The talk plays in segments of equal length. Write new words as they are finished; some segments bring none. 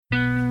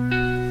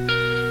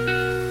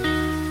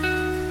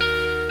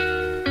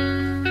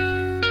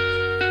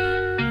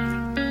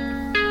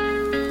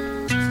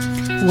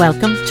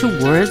Welcome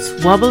to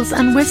Words, Wobbles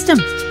and Wisdom,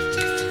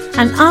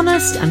 an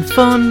honest and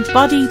fun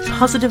body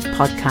positive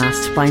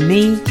podcast by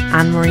me,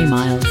 Anne-Marie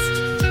Miles.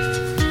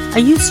 Are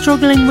you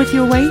struggling with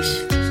your weight?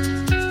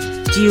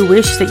 Do you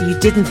wish that you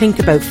didn't think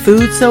about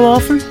food so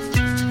often?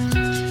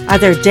 Are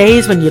there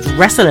days when you'd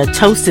wrestle a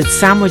toasted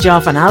sandwich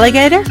off an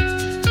alligator?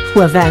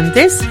 Well then,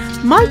 this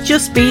might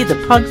just be the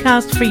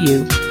podcast for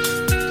you.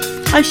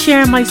 I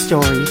share my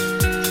story,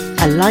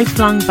 a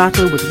lifelong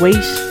battle with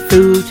weight,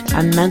 food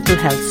and mental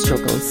health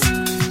struggles.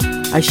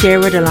 I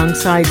share it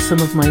alongside some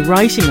of my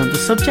writing on the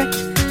subject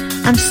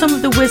and some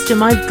of the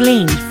wisdom I've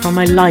gleaned from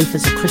my life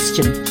as a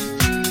Christian.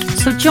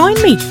 So join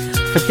me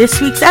for this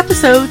week's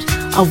episode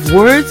of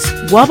Words,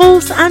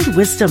 Wobbles and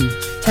Wisdom.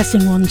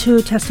 Testing 1,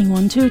 2, testing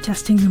 1, 2,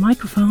 testing the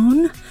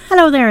microphone.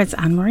 Hello there, it's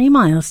Anne-Marie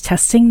Miles,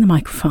 testing the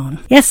microphone.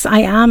 Yes, I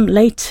am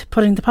late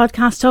putting the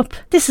podcast up.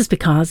 This is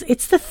because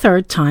it's the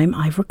third time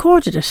I've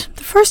recorded it.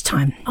 The first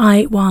time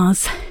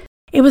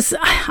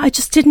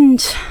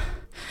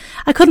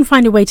I couldn't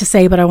find a way to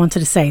say what I wanted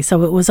to say,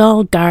 so it was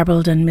all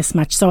garbled and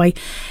mismatched. So I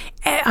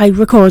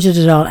recorded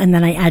it all and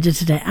then I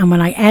edited it, and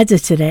when I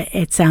edited it,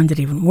 it sounded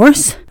even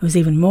worse. It was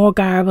even more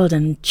garbled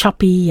and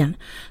choppy, and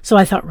so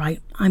I thought,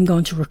 right, I'm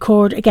going to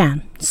record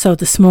again. So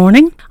this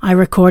morning I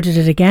recorded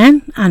it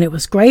again, and it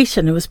was great,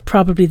 and it was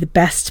probably the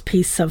best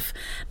piece of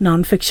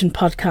non-fiction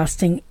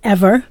podcasting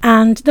ever,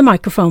 and the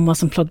microphone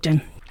wasn't plugged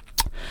in.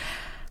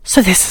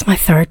 So this is my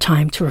third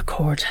time to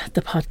record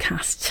the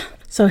podcast.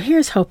 So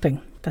here's hoping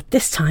that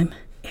this time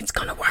it's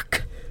going to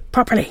work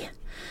properly.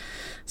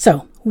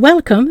 So,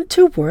 welcome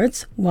to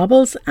Words,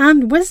 Wobbles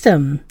and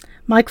Wisdom.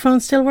 Microphone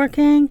still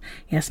working?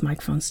 Yes,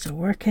 microphone's still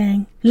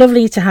working.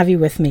 Lovely to have you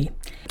with me.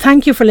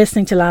 Thank you for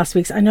listening to last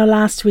week's. I know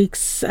last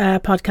week's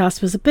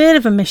podcast was a bit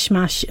of a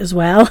mishmash as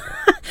well.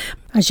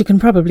 As you can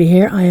probably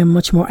hear, I am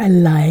much more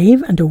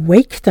alive and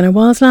awake than I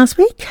was last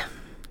week.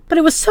 But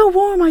it was so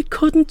warm I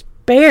couldn't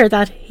bear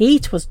that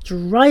heat. Was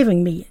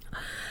driving me.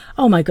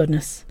 Oh my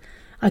goodness.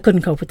 I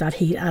couldn't cope with that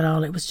heat at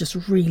all. It was just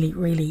really,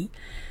 really,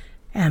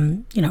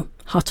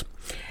 hot.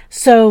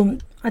 So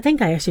I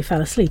think I actually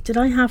fell asleep. Did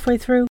I halfway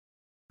through?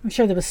 I'm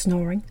sure there was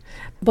snoring.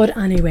 But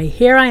anyway,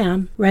 here I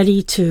am,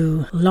 ready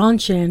to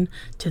launch in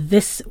to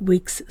this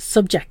week's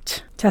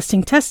subject.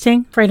 Testing.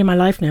 Afraid of my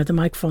life now. The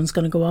microphone's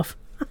going to go off.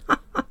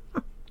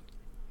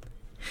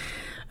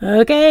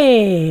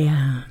 Okay.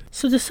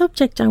 So the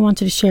subject I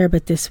wanted to share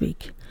about this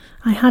week,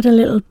 I had a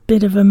little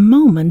bit of a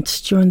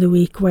moment during the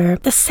week where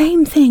the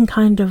same thing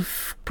kind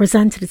of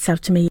presented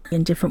itself to me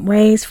in different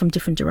ways, from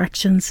different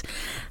directions.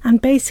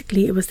 And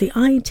basically it was the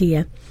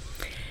idea,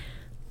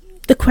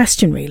 the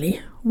question really,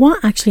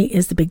 what actually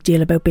is the big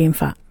deal about being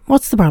fat?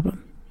 What's the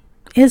problem?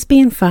 Is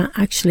being fat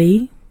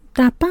actually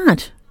that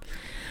bad?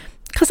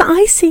 Because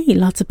I see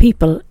lots of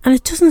people and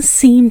it doesn't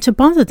seem to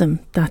bother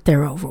them that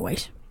they're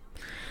overweight.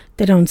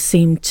 They don't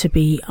seem to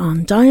be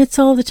on diets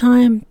all the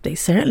time. They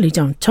certainly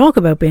don't talk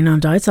about being on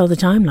diets all the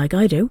time like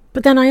I do.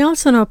 But then I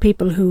also know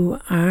people who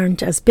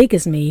aren't as big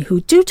as me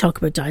who do talk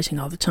about dieting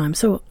all the time.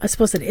 So I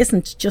suppose it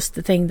isn't just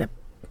the thing that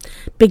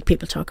big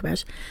people talk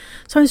about.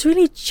 So I was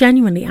really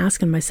genuinely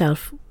asking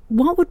myself,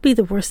 what would be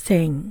the worst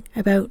thing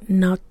about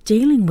not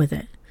dealing with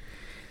it?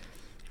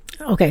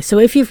 Okay, so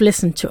if you've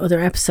listened to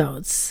other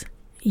episodes,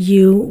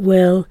 you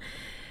will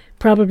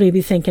probably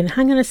be thinking,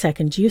 hang on a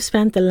second, you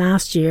spent the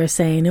last year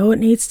saying, oh, it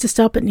needs to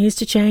stop, it needs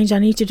to change, I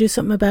need to do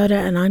something about it,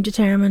 and I'm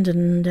determined,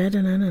 and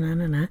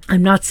da-da-na-na-na-na.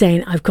 I'm not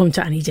saying I've come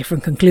to any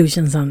different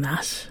conclusions on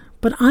that,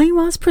 but I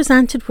was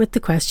presented with the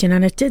question,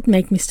 and it did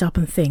make me stop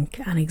and think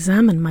and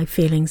examine my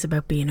feelings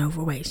about being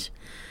overweight.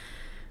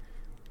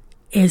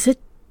 Is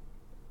it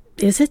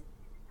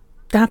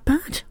that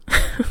bad?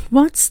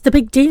 What's the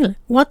big deal?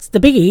 What's the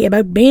biggie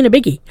about being a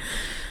biggie?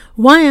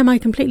 Why am I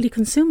completely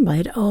consumed by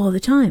it all the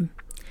time?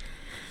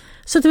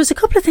 So there was a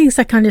couple of things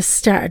that kind of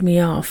started me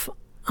off.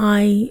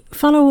 I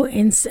follow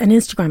an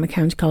Instagram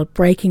account called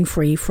Breaking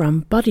Free from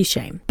Body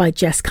Shame by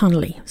Jess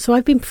Connolly. So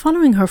I've been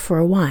following her for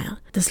a while.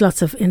 There's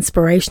lots of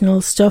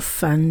inspirational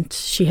stuff, and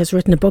she has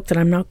written a book that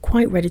I'm not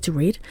quite ready to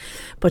read.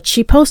 But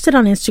she posted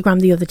on Instagram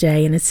the other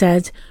day and it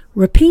said,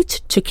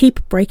 "Repeat to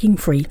keep breaking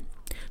free.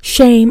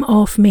 Shame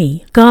off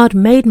me. God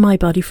made my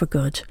body for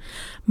good.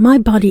 My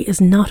body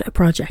is not a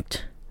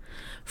project.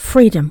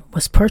 Freedom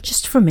was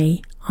purchased for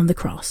me on the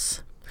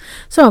cross."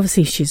 So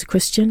obviously she's a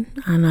Christian,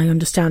 and I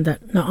understand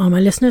that not all my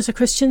listeners are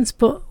Christians,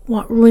 but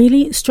what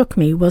really struck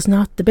me was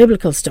not the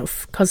biblical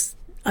stuff, because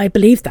I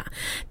believe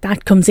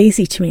that comes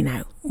easy to me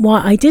now.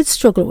 What I did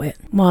struggle with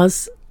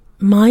was,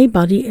 my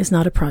body is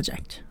not a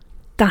project.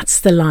 That's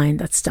the line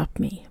that stopped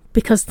me,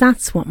 because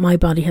that's what my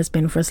body has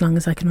been for as long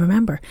as I can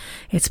remember.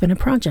 It's been a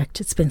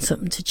project. It's been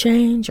something to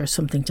change, or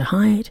something to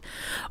hide,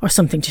 or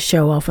something to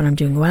show off when I'm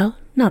doing well.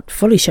 Not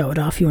fully show it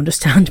off, you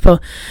understand,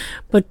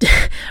 but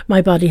my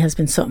body has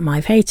been something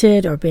I've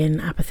hated or been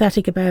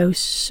apathetic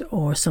about,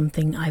 or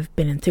something I've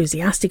been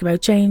enthusiastic about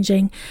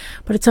changing,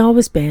 but it's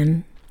always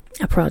been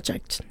a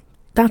project.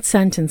 That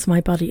sentence,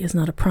 my body is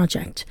not a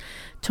project,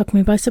 took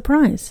me by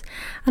surprise.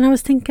 And I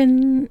was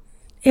thinking,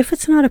 if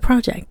it's not a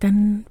project,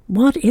 then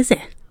what is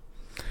it?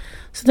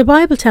 So the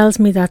Bible tells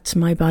me that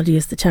my body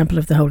is the temple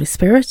of the Holy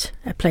Spirit,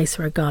 a place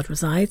where God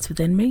resides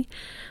within me.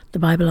 The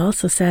Bible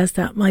also says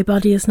that my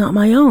body is not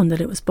my own,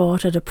 that it was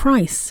bought at a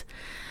price.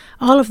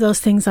 All of those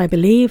things I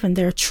believe, and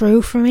they're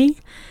true for me.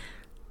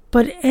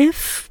 But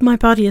if my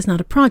body is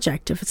not a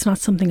project, if it's not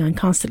something I'm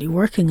constantly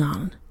working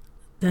on,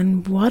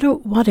 then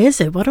what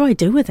is it? What do I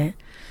do with it?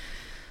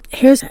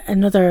 Here's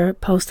another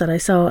post that I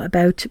saw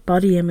about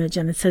body image,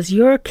 and it says,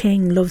 your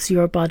king loves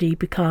your body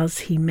because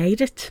he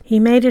made it. He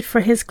made it for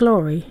his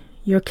glory.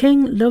 Your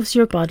king loves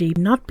your body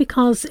not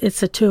because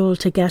it's a tool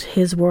to get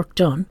his work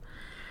done,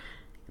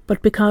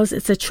 but because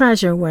it's a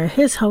treasure where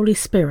his Holy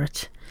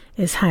Spirit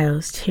is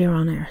housed here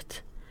on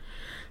earth.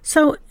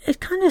 So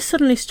it kind of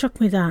suddenly struck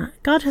me that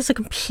God has a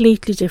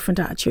completely different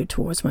attitude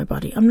towards my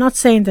body. I'm not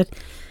saying that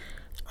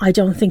I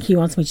don't think he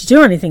wants me to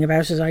do anything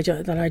about it,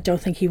 that I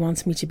don't think he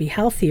wants me to be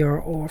healthier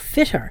or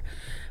fitter.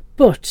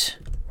 But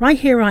right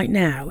here, right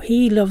now,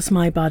 he loves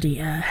my body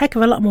a heck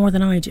of a lot more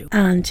than I do.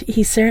 And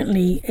he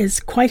certainly is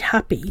quite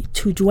happy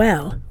to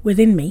dwell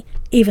within me,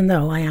 even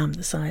though I am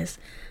the size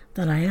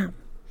that I am.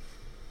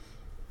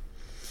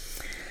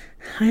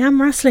 I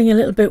am wrestling a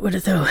little bit with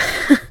it though.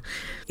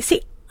 You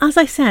see, as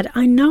I said,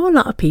 I know a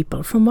lot of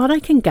people, from what I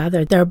can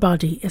gather, their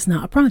body is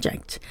not a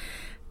project.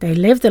 They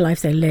live the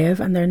life they live,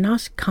 and they're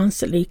not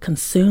constantly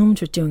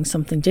consumed with doing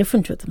something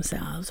different with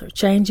themselves or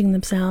changing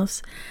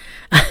themselves.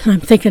 And I'm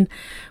thinking,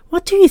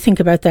 what do you think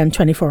about them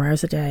 24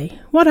 hours a day?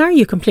 What are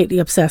you completely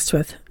obsessed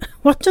with?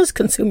 What does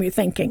consume your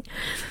thinking?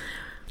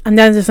 And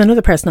then there's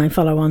another person I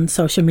follow on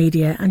social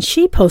media, and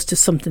she posted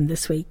something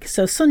this week.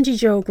 So Sunday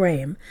Jo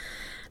Graham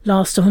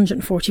lost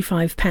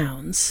 145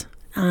 pounds,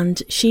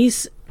 and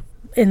she's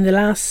in the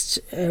last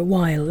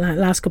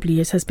couple of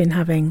years has been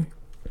having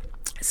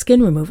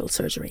skin removal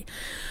surgery.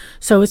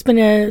 So it's been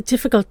a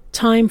difficult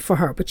time for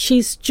her, but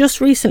she's just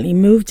recently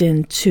moved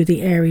into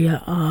the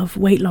area of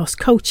weight loss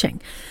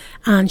coaching,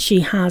 and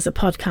she has a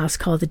podcast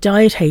called the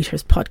Diet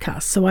Haters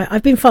Podcast. So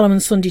I've been following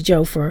Sunday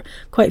Jo for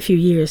quite a few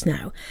years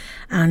now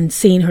and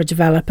seeing her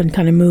develop and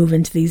kind of move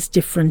into these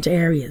different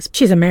areas.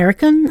 She's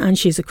American and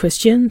she's a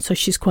Christian, so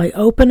she's quite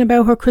open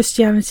about her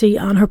Christianity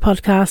on her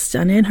podcast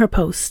and in her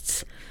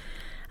posts.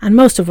 And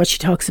most of what she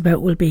talks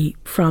about will be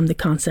from the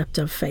concept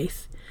of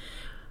faith.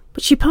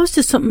 But she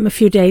posted something a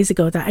few days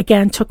ago that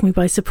again took me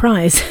by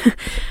surprise.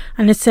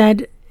 And it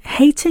said,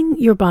 hating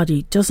your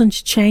body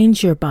doesn't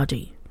change your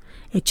body.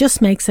 It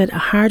just makes it a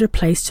harder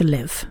place to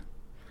live.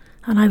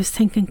 And I was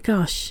thinking,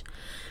 gosh,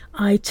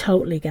 I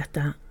totally get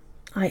that.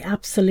 I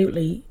could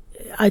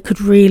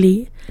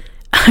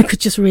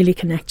just really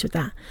connect with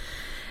that.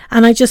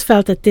 And I just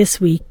felt that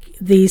this week,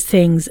 these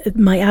things,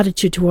 my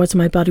attitude towards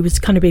my body was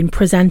kind of being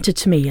presented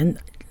to me. And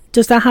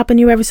does that happen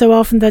to you ever so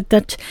often,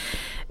 that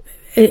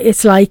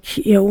it's like,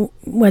 you know,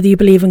 whether you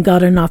believe in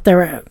God or not,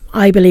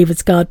 I believe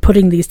it's God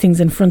putting these things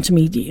in front of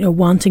me, you know,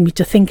 wanting me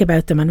to think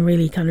about them and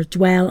really kind of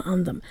dwell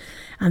on them.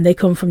 And they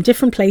come from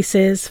different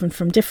places,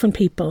 from different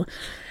people,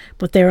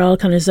 but they're all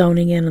kind of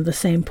zoning in on the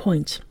same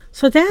point.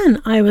 So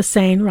then I was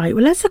saying, right,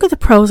 well, let's look at the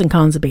pros and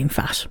cons of being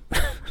fat.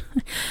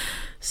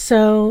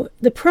 So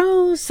the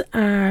pros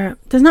are,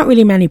 there's not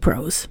really many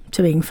pros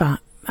to being fat.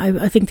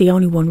 I think the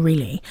only one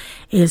really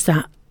is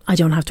that I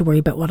don't have to worry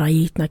about what I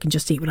eat, and I can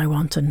just eat what I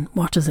want, and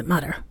what does it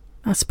matter?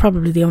 That's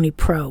probably the only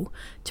pro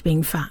to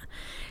being fat.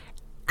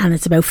 And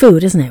it's about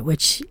food, isn't it?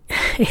 Which,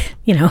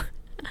 you know,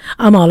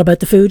 I'm all about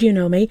the food, you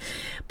know me.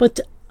 But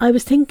I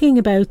was thinking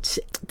about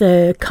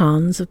the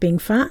cons of being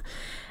fat,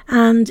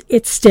 and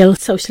it's still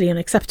socially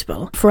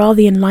unacceptable. For all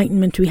the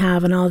enlightenment we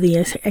have and all the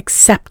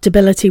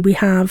acceptability we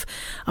have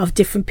of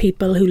different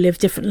people who live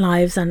different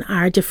lives and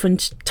are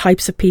different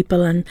types of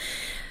people and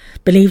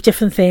believe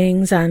different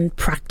things and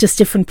practice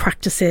different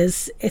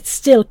practices, it's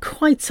still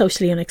quite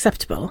socially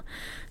unacceptable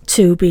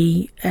to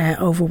be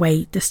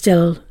overweight. There's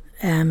still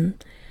a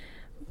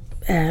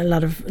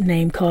lot of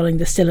name calling,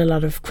 there's still a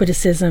lot of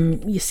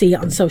criticism. You see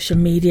it on social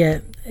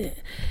media.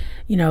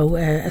 You know,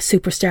 a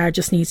superstar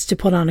just needs to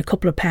put on a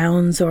couple of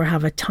pounds or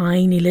have a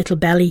tiny little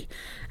belly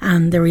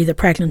and they're either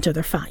pregnant or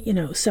they're fat, you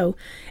know. So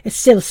it's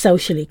still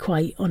socially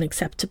quite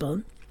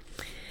unacceptable.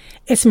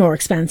 It's more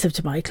expensive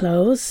to buy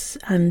clothes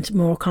and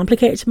more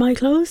complicated to buy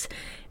clothes.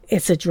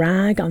 It's a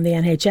drag on the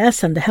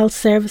NHS and the health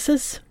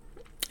services.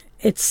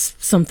 It's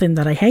something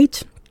that I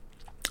hate.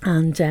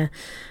 And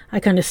I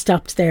kind of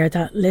stopped there.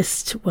 That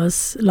list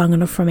was long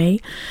enough for me.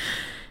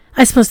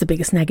 I suppose the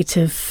biggest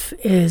negative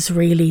is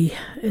really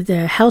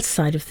the health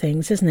side of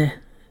things, isn't it?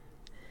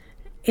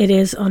 It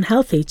is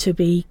unhealthy to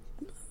be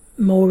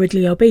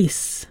morbidly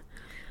obese.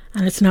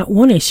 And it's not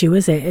one issue,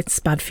 is it? It's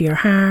bad for your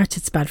heart,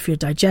 it's bad for your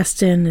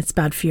digestion, it's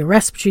bad for your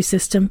respiratory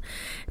system,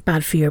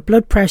 bad for your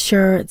blood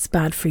pressure, it's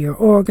bad for your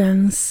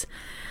organs.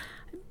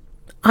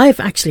 I've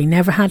actually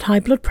never had high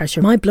blood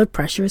pressure. My blood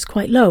pressure is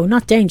quite low,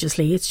 not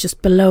dangerously, it's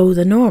just below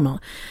the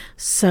normal.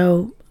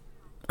 So,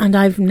 and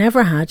I've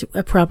never had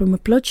a problem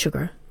with blood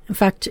sugar. In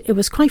fact, it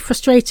was quite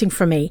frustrating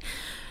for me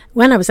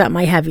when I was at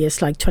my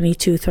heaviest, like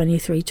 22,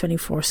 23,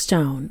 24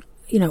 stone.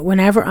 You know,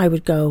 whenever I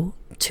would go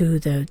to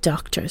the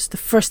doctors, the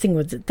first thing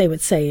they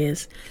would say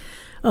is,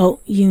 oh,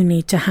 you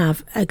need to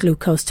have a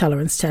glucose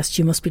tolerance test,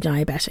 you must be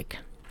diabetic.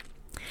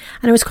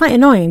 And it was quite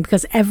annoying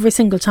because every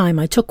single time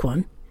I took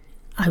one,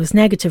 I was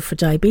negative for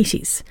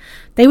diabetes.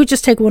 They would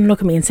just take one look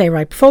at me and say,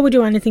 right, before we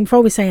do anything,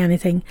 before we say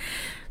anything,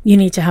 you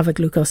need to have a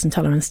glucose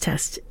intolerance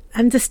test.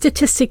 And the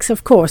statistics,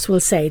 of course, will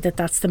say that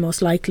that's the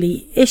most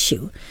likely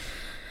issue.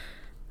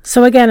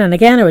 So again and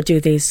again, I would do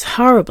these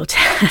horrible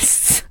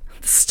tests.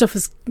 The stuff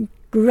is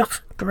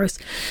gross.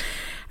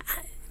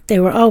 They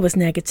were always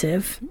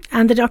negative,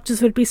 and the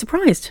doctors would be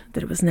surprised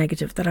that it was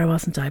negative, that I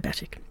wasn't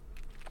diabetic.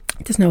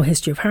 There's no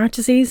history of heart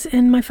disease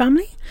in my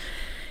family.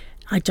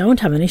 I don't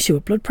have an issue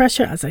with blood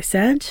pressure, as I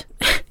said.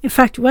 In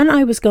fact, when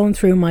I was going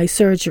through my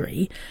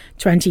surgery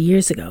 20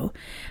 years ago,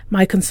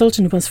 my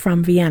consultant was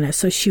from Vienna,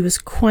 so she was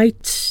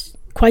quite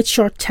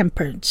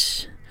short-tempered.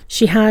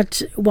 She had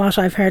what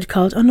I've heard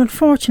called an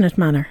unfortunate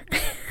manner.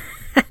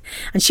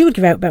 And she would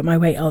give out about my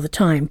weight all the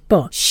time,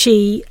 but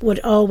she would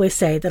always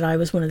say that I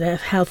was one of the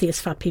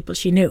healthiest fat people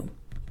she knew,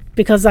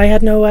 because I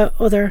had no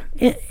other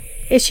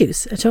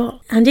issues at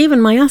all. And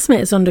even my asthma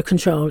is under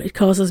control. It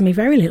causes me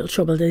very little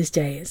trouble these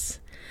days.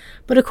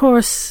 But of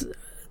course,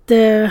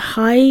 the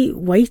high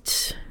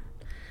weight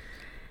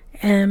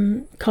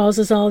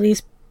causes all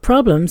these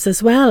problems,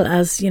 as well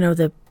as,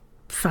 the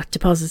fat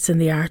deposits in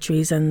the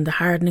arteries and the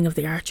hardening of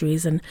the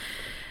arteries. And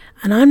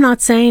I'm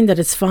not saying that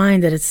it's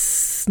fine, that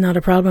it's not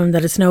a problem,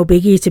 that it's no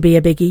biggie to be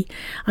a biggie.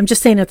 I'm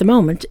just saying at the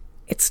moment,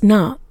 it's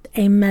not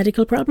a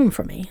medical problem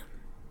for me.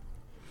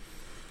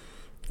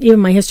 Even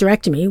my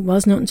hysterectomy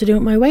was nothing to do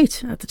with my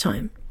weight at the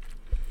time.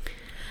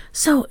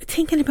 So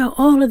thinking about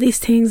all of these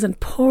things and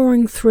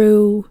pouring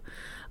through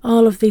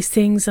all of these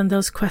things and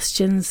those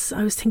questions,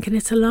 I was thinking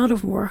it's a lot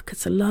of work,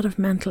 it's a lot of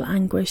mental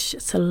anguish,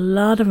 it's a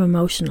lot of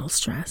emotional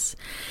stress.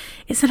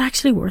 Is it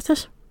actually worth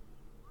it?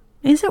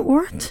 Is it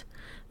worth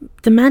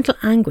the mental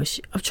anguish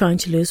of trying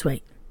to lose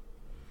weight?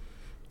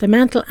 The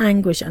mental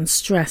anguish and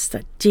stress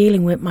that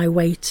dealing with my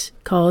weight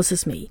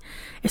causes me.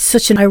 It's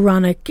such an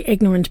ironic,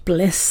 ignorant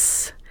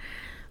bliss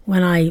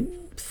when I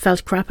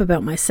felt crap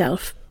about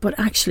myself, but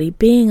actually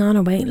being on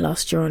a weight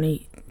loss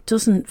journey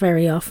doesn't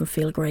very often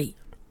feel great.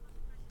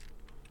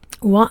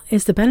 What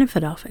is the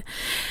benefit of it?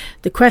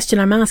 The question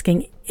I'm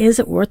asking, is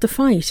it worth the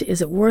fight?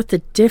 Is it worth the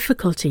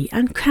difficulty?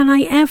 And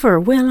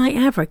will I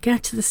ever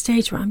get to the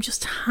stage where I'm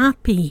just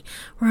happy,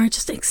 where I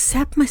just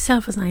accept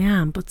myself as I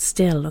am, but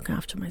still look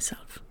after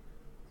myself?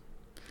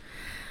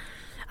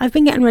 I've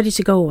been getting ready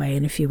to go away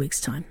in a few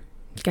weeks' time,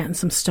 getting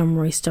some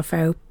Stummery stuff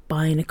out,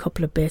 buying a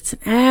couple of bits,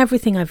 and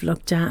everything I've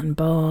looked at and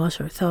bought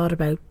or thought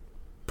about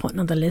putting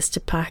on the list to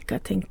pack. I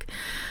think,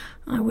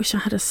 I wish I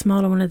had a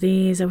smaller one of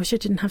these. I wish I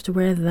didn't have to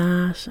wear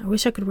that. I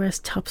wish I could wear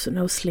tops with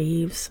no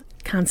sleeves.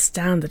 Can't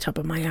stand the top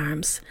of my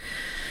arms.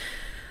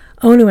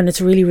 Only when it's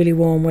really, really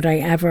warm would I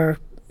ever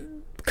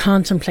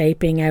contemplate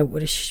being out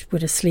with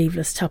a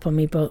sleeveless top on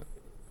me, but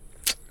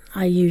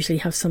I usually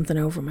have something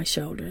over my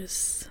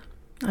shoulders.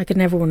 I could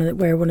never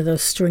wear one of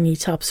those stringy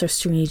tops or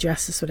stringy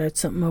dresses without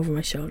something over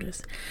my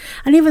shoulders.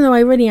 And even though I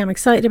really am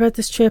excited about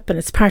this trip and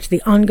it's part of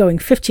the ongoing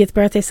 50th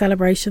birthday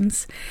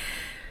celebrations,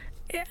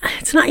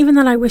 it's not even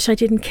that I wish I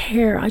didn't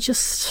care. I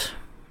just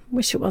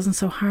wish it wasn't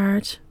so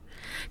hard.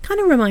 Kind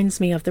of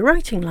reminds me of the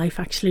writing life,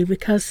 actually,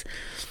 because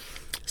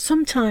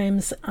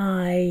sometimes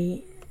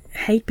I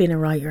hate being a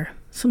writer.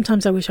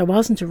 Sometimes I wish I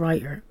wasn't a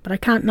writer, but I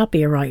can't not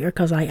be a writer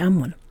because I am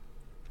one.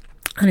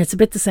 And it's a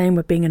bit the same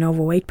with being an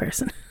overweight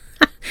person.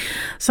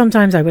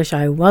 Sometimes I wish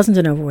I wasn't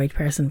an overweight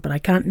person, but I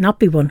can't not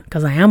be one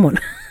because I am one.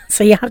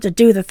 So you have to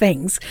do the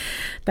things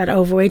that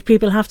overweight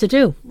people have to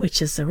do,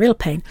 which is a real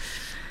pain.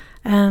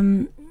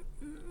 And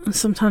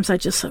sometimes I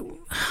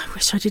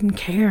wish I didn't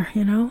care,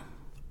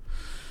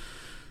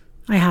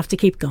 I have to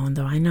keep going,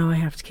 though. I know I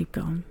have to keep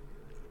going.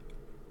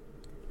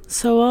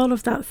 So all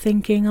of that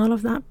thinking, all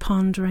of that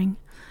pondering,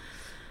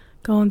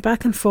 going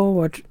back and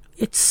forward,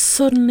 it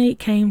suddenly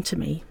came to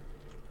me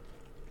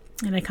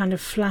in a kind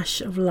of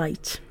flash of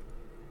light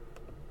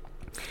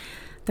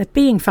that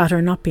being fat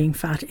or not being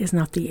fat is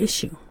not the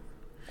issue.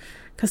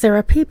 Because there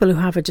are people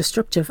who have a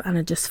destructive and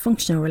a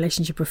dysfunctional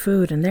relationship with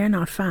food, and they're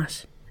not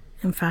fat.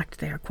 In fact,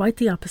 they are quite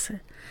the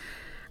opposite.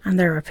 And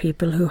there are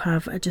people who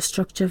have a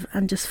destructive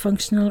and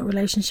dysfunctional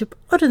relationship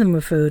other than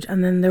with food,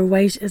 and then their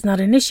weight is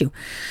not an issue.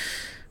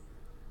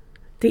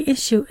 The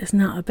issue is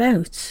not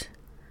about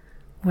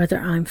whether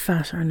I'm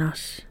fat or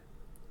not.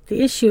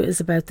 The issue is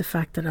about the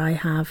fact that I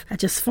have a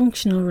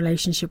dysfunctional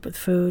relationship with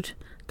food,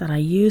 that I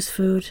use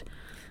food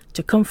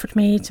to comfort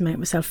me, to make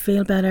myself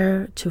feel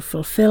better, to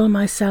fulfill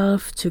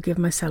myself, to give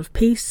myself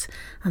peace.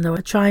 And though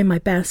I try my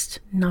best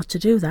not to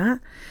do that,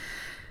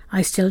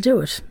 I still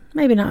do it.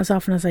 Maybe not as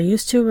often as I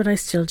used to, but I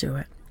still do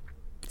it.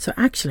 So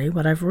actually,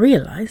 what I've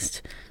realised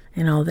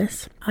in all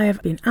this, I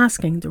have been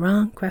asking the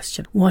wrong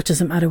question. What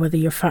does it matter whether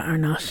you're fat or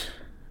not?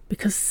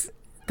 Because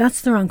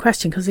that's the wrong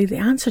question, because the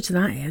answer to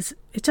that is,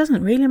 it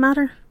doesn't really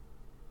matter.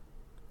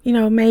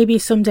 Maybe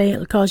someday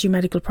it'll cause you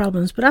medical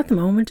problems, but at the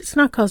moment, it's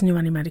not causing you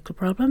any medical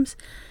problems.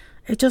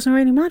 It doesn't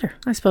really matter.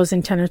 I suppose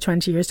in 10 or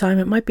 20 years' time,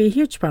 it might be a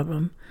huge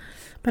problem.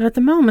 But at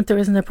the moment, there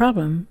isn't a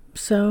problem.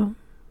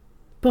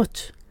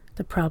 But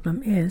The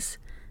problem is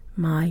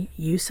my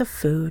use of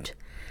food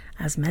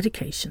as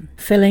medication,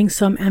 filling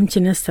some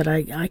emptiness that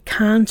I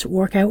can't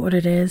work out what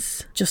it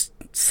is, just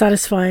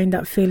satisfying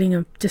that feeling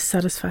of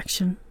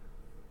dissatisfaction.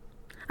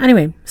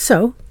 Anyway,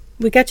 so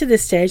we get to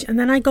this stage, and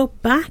then I go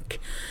back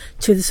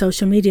to the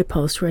social media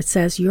post where it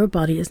says your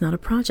body is not a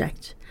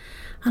project.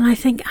 And I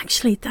think,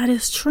 actually, that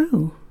is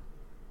true.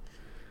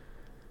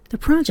 The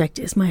project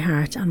is my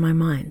heart and my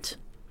mind.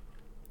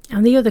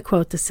 And the other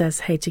quote that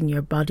says hating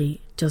your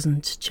body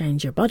doesn't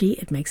change your body,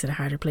 it makes it a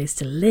harder place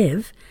to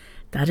live.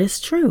 That is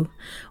true.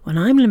 When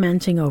I'm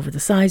lamenting over the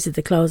size of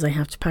the clothes I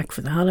have to pack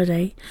for the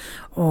holiday,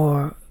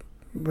 or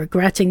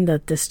regretting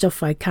that the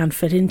stuff I can't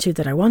fit into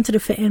that I wanted to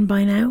fit in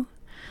by now,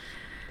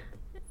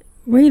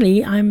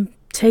 really, I'm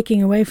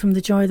taking away from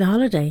the joy of the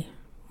holiday.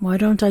 Why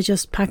don't I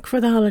just pack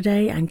for the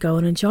holiday and go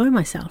and enjoy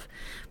myself,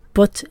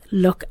 but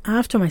look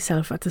after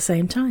myself at the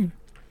same time?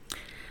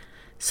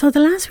 So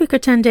the last week or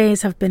 10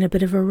 days have been a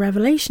bit of a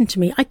revelation to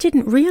me. I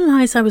didn't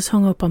realise I was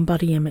hung up on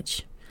body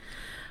image.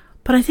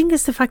 But I think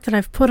it's the fact that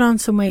I've put on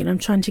some weight and I'm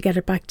trying to get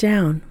it back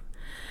down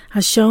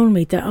has shown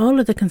me that all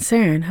of the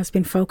concern has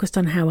been focused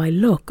on how I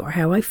look, or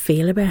how I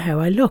feel about how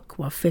I look,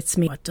 what fits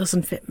me, what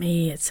doesn't fit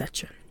me,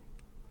 etc.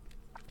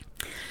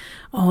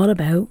 All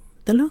about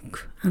the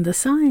look and the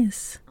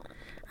size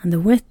and the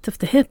width of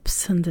the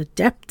hips and the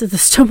depth of the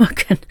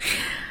stomach.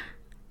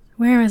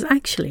 Whereas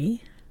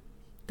actually,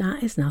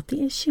 that is not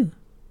the issue.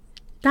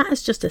 That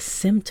is just a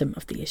symptom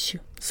of the issue.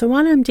 So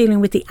while I'm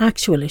dealing with the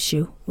actual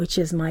issue, which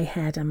is my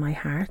head and my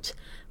heart,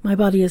 my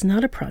body is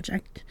not a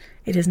project.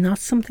 It is not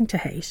something to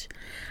hate.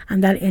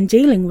 And that in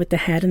dealing with the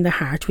head and the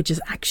heart, which is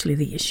actually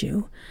the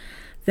issue,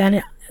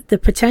 then the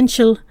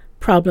potential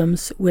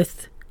problems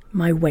with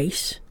my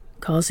weight,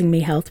 causing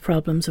me health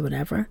problems or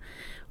whatever,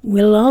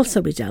 will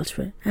also be dealt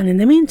with. And in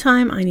the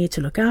meantime, I need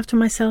to look after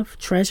myself,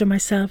 treasure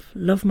myself,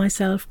 love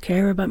myself,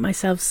 care about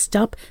myself,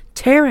 stop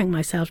tearing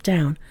myself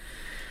down,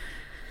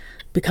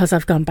 because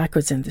I've gone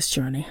backwards in this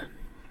journey.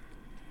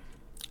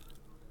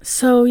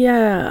 So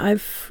yeah,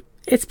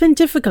 it's been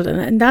difficult,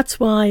 and that's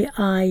why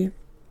I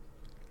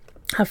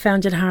have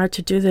found it hard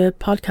to do the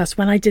podcast.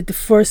 When I did the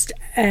first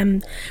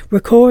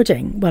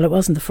recording, well, it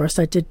wasn't the first,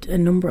 I did a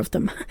number of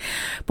them,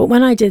 but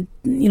when I did,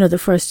 the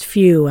first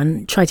few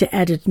and tried to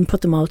edit and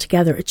put them all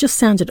together, it just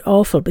sounded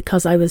awful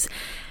because I was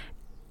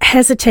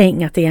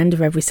hesitating at the end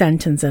of every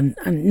sentence and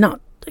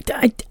not.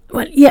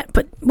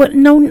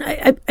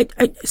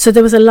 So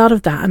there was a lot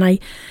of that, and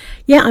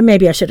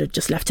maybe I should have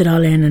just left it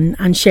all in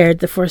and shared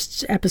the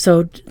first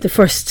episode, the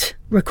first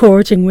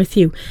recording with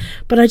you.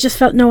 But I just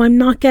felt, no, I'm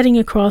not getting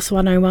across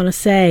what I want to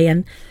say,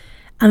 and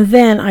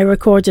then I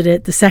recorded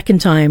it the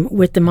second time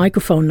with the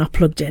microphone not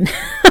plugged in.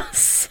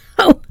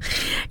 So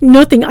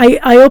nothing. I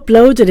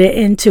uploaded it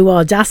into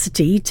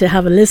Audacity to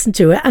have a listen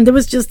to it, and there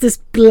was just this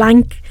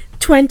blank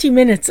 20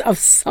 minutes of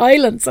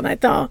silence, and I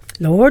thought,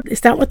 Lord,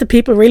 is that what the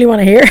people really want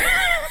to hear?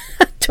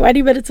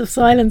 20 minutes of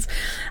silence.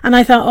 And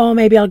I thought,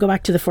 maybe I'll just go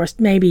back to the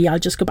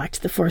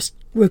first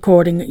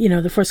recording,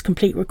 the first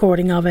complete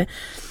recording of it,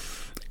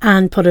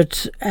 and put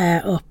it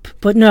up.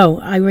 But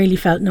no, I really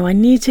felt, I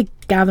need to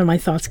gather my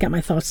thoughts, get my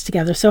thoughts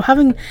together. So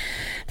having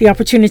the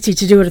opportunity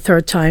to do it a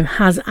third time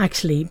has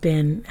actually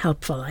been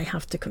helpful, I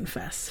have to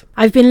confess.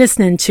 I've been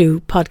listening to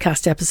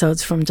podcast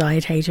episodes from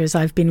Diet Haters.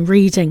 I've been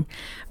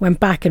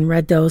went back and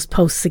read those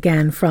posts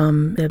again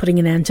from the Putting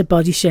an End to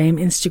Body Shame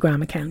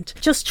Instagram account.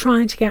 Just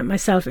trying to get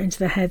myself into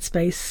the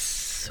headspace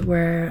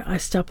where I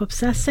stop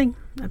obsessing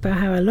about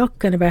how I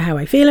look and about how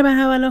I feel about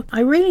how I look.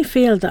 I really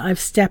feel that I've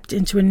stepped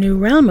into a new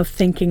realm of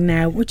thinking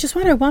now, which is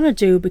what I want to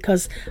do,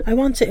 because I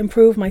want to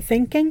improve my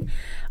thinking.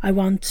 I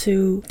want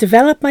to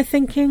develop my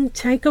thinking,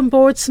 take on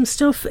board some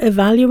stuff,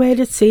 evaluate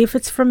it, see if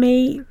it's for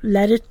me,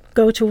 let it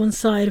go to one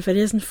side if it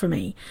isn't for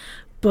me,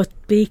 but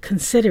be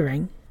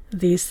considering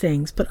these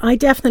things. But I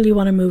definitely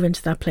want to move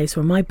into that place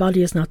where my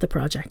body is not the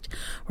project,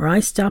 where I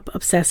stop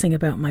obsessing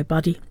about my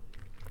body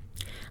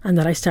and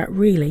that I start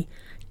really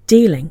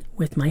dealing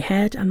with my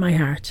head and my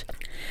heart.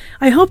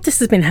 I hope this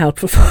has been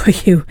helpful for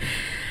you.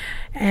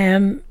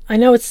 I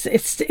know it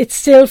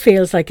still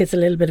feels like it's a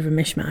little bit of a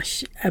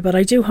mishmash, but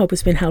I do hope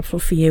it's been helpful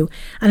for you.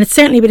 And it's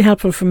certainly been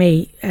helpful for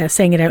me,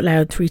 saying it out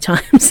loud 3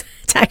 times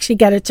to actually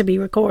get it to be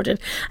recorded.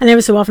 And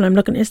every so often I'm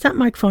looking, is that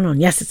microphone on?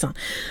 Yes, it's on.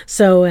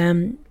 So,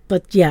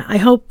 but yeah, I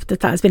hope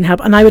that has been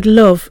helpful. And I would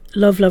love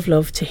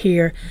to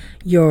hear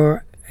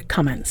your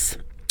comments.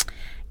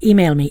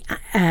 Email me,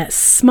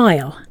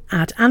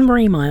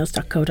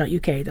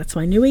 smile@annemariemiles.co.uk. That's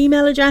my new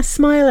email address,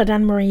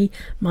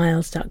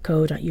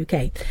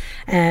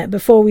 smile@annemariemiles.co.uk.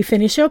 Before we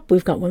finish up,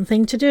 we've got one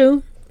thing to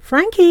do.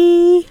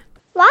 Frankie!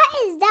 What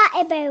is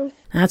that about?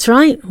 That's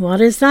right,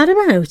 what is that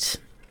about?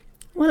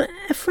 Well,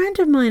 a friend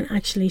of mine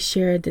actually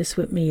shared this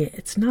with me.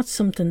 It's not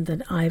something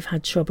that I've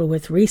had trouble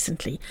with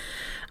recently.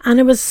 And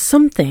it was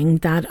something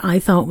that I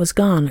thought was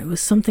gone. It was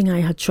something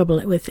I had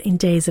trouble with in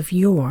days of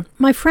yore.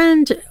 My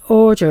friend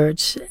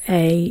ordered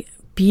a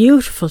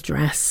beautiful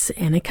dress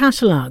in a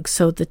catalogue.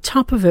 So the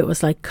top of it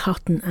was like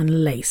cotton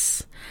and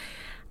lace.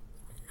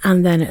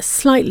 and then a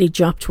slightly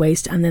dropped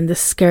waist, and then the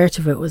skirt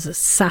of it was a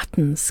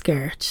satin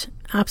skirt.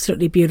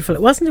 Absolutely beautiful.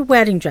 It wasn't a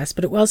wedding dress,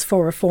 but it was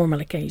for a formal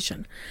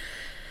occasion.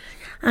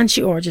 And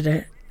she ordered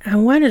it.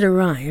 And when it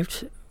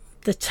arrived,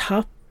 the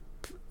top,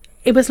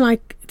 it was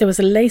like there was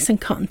a lace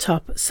and cotton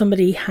top.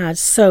 Somebody had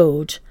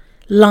sewed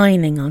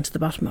lining onto the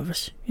bottom of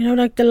it. You know,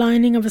 like the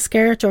lining of a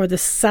skirt or the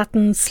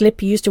satin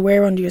slip you used to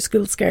wear under your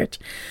school skirt.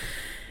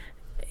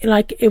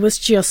 Like it was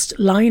just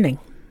lining.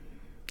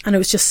 And it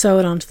was just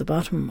sewed onto the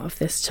bottom of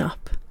this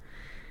top.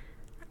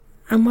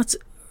 And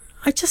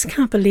I just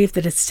can't believe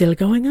that it's still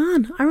going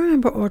on. I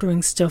remember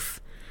ordering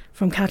stuff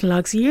from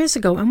catalogues years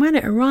ago, and when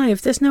it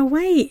arrived, there's no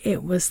way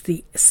it was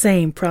the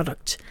same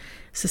product.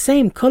 It's the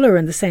same colour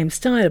and the same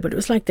style, but it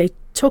was like they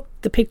took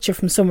the picture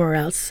from somewhere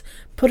else,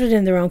 put it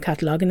in their own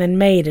catalogue, and then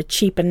made a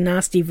cheap and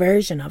nasty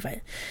version of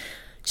it.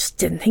 Just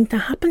didn't think that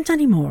happened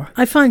anymore.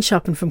 I find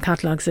shopping from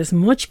catalogues is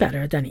much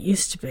better than it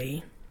used to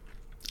be.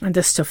 And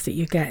the stuff that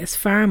you get is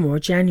far more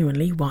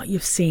genuinely what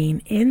you've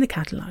seen in the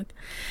catalogue.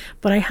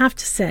 But I have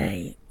to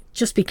say,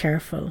 just be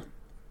careful.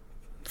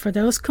 For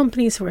those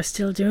companies who are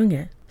still doing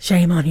it,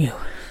 shame on you.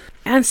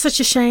 And such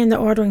a shame that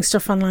ordering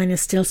stuff online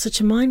is still such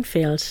a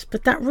minefield.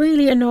 But that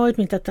really annoyed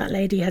me that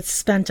lady had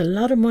spent a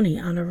lot of money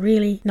on a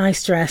really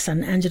nice dress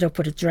and ended up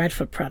with a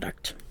dreadful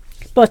product.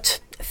 But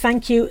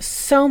thank you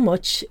so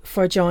much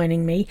for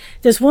joining me.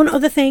 There's one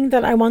other thing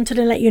that I wanted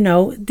to let you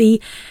know.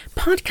 The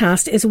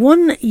podcast is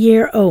 1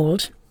 year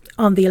old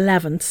on the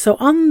 11th. So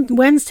on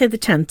Wednesday the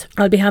 10th,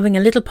 I'll be having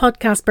a little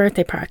podcast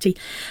birthday party,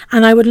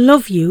 and I would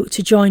love you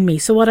to join me.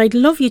 So what I'd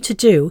love you to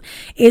do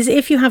is,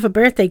 if you have a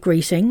birthday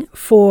greeting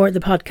for the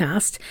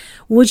podcast,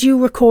 would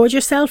you record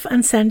yourself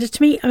and send it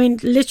to me? I mean,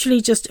 literally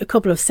just a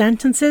couple of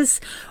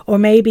sentences, or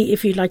maybe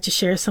if you'd like to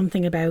share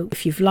something about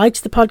if you've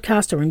liked the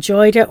podcast or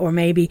enjoyed it, or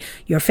maybe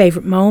your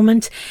favourite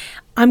moment.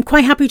 I'm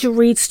quite happy to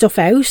read stuff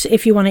out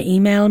if you want to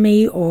email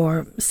me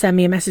or send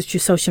me a message through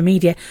social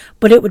media,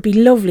 but it would be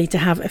lovely to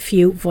have a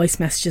few voice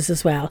messages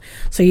as well.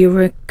 So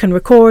you can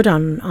record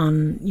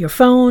on your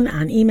phone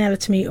and email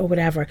it to me or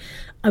whatever.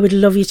 I would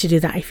love you to do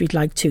that if you'd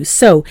like to.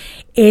 So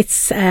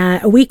it's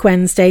a week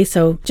Wednesday,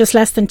 so just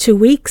less than 2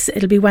 weeks.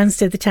 It'll be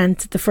Wednesday the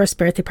 10th, the first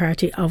birthday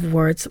party of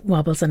Words,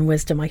 Wobbles and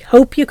Wisdom. I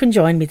hope you can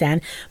join me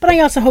then, but I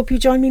also hope you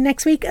join me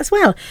next week as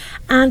well.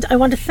 And I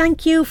want to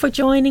thank you for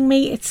joining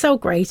me. It's so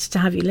great to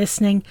have you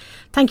listening.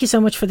 Thank you so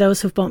much for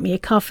those who've bought me a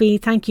coffee.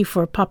 Thank you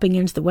for popping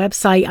into the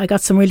website. I got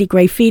some really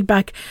great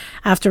feedback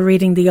after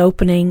reading the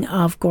opening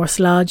of Gorse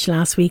Lodge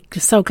last week.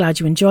 So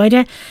glad you enjoyed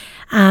it.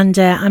 And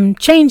I'm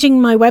changing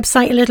my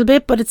website a little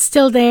bit, but it's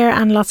still there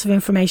and lots of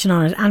information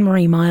on it.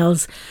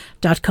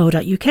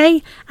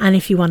 AnneMarieMiles.co.uk. And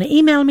if you want to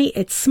email me,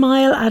 it's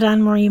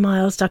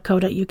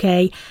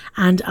smile@AnneMarieMiles.co.uk.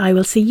 And I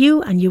will see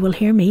you and you will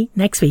hear me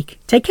next week.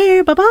 Take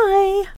care. Bye-bye.